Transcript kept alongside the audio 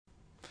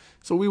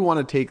So we want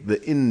to take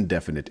the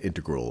indefinite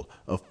integral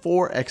of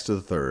 4x to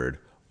the third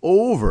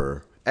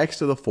over x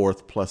to the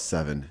fourth plus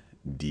 7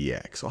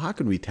 dx. So how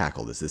can we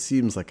tackle this? This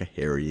seems like a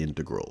hairy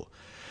integral.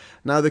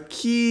 Now the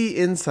key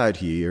insight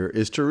here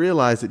is to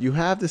realize that you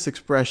have this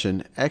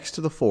expression x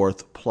to the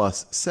fourth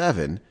plus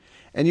 7,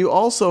 and you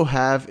also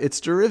have its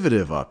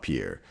derivative up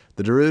here.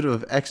 The derivative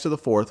of x to the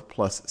fourth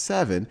plus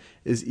 7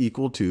 is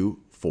equal to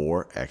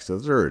 4x to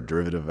the third.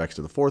 Derivative of x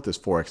to the fourth is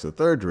 4x to the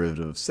third.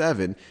 Derivative of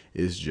 7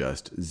 is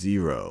just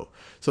 0.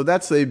 So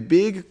that's a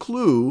big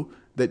clue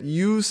that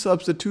U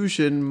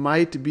substitution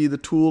might be the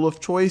tool of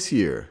choice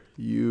here.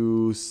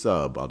 U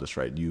sub, I'll just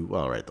write U,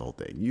 well, I'll write the whole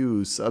thing.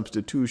 U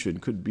substitution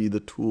could be the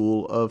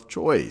tool of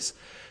choice.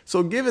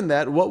 So given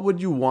that, what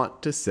would you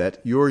want to set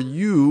your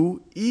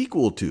U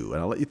equal to?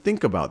 And I'll let you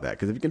think about that,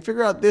 because if you can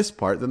figure out this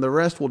part, then the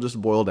rest will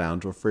just boil down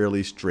to a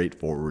fairly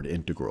straightforward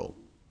integral.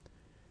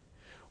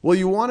 Well,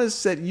 you want to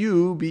set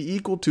U be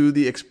equal to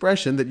the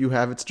expression that you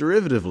have its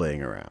derivative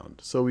laying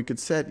around. So we could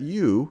set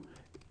U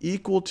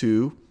equal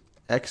to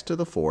x to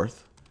the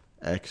fourth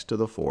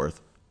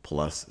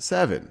plus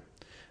 7.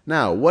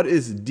 Now, what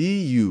is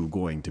du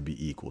going to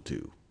be equal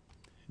to?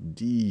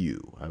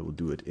 Du, I will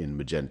do it in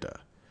magenta.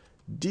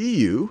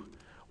 Du,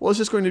 well, it's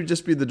just going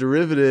to be the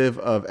derivative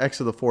of x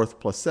to the fourth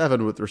plus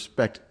 7 with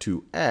respect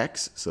to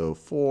x. So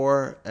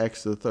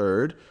 4x to the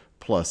third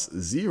plus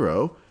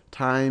 0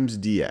 times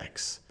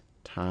dx.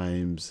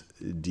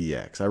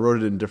 I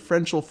wrote it in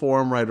differential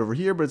form right over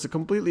here, but it's a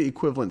completely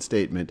equivalent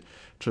statement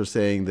to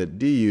saying that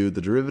du, the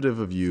derivative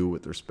of u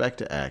with respect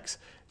to x,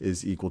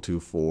 is equal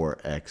to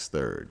 4x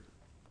third.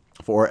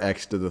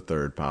 4x to the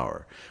third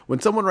power. When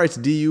someone writes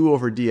du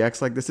over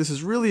dx like this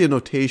is really a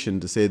notation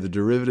to say the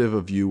derivative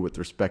of u with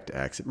respect to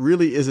x. It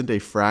really isn't a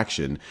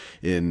fraction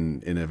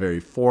in a very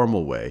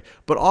formal way,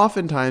 but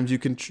oftentimes you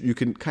can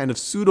kind of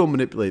pseudo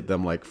manipulate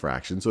them like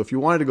fractions. So if you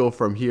wanted to go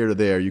from here to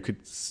there, you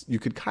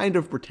could kind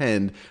of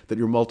pretend that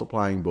you're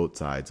multiplying both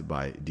sides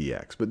by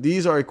dx. But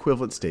these are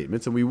equivalent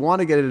statements, and we want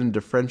to get it in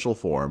differential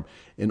form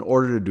in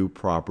order to do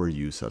proper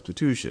u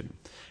substitution.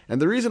 And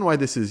the reason why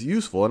this is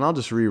useful, and I'll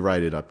just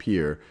rewrite it up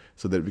here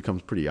so that it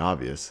becomes pretty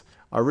obvious.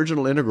 Our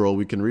original integral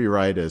we can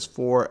rewrite as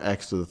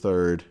 4x to the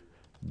third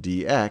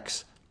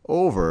dx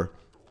over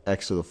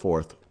x to the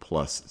fourth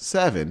plus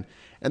 7.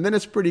 And then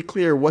it's pretty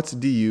clear what's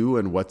du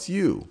and what's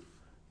u.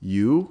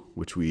 U,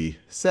 which we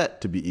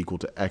set to be equal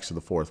to x to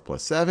the fourth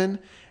plus 7.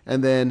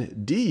 And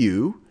then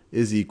du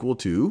is equal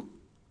to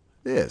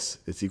this.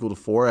 It's equal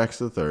to 4x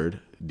to the third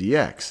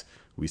dx.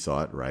 We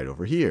saw it right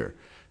over here.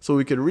 So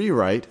we could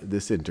rewrite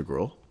this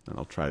integral, and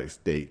I'll try to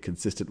stay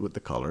consistent with the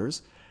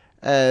colors,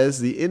 as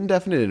the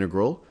indefinite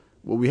integral.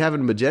 What we have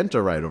in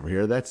magenta right over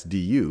here, that's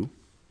du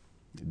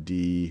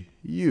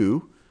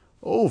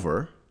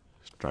over,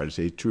 try to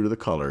stay true to the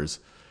colors,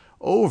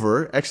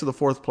 over x to the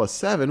fourth plus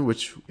 7,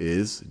 which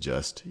is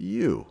just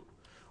u.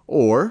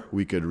 Or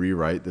we could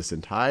rewrite this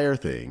entire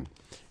thing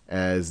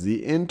as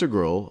the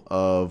integral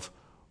of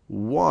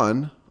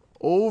 1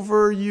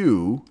 over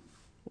u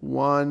du.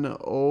 1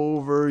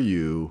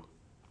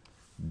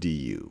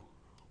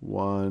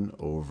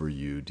 over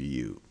u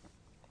du.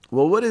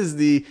 Well, what is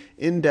the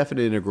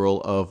indefinite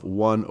integral of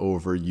 1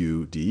 over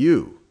u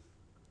du?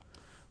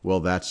 Well,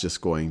 that's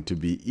just going to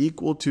be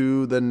equal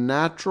to the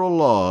natural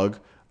log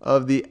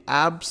of the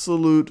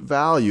absolute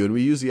value. And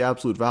we use the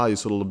absolute value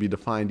so it'll be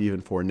defined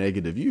even for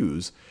negative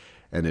u's.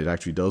 And it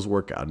actually does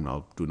work out, and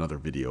I'll do another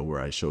video where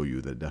I show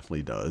you that it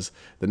definitely does.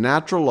 The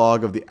natural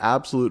log of the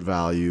absolute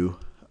value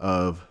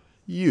of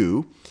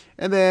u,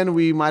 and then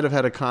we might have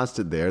had a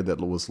constant there that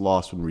was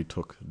lost when we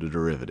took the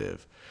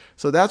derivative.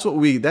 So that's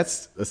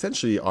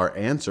essentially our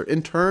answer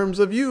in terms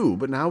of u,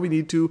 but now we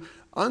need to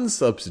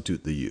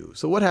unsubstitute the u.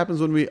 So what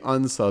happens when we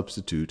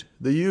unsubstitute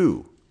the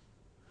u?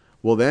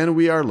 Well, then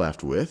we are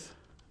left with,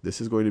 this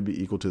is going to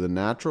be equal to the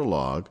natural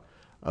log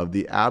of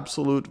the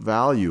absolute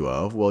value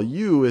of, well,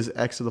 u is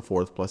x to the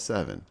fourth plus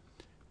 7.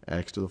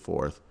 X to the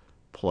fourth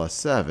plus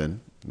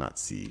 7, not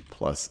c,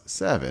 plus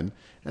 7.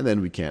 And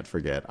then we can't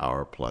forget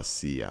our plus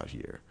c out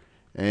here.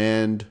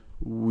 And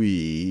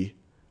we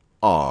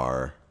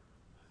are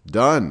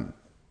done.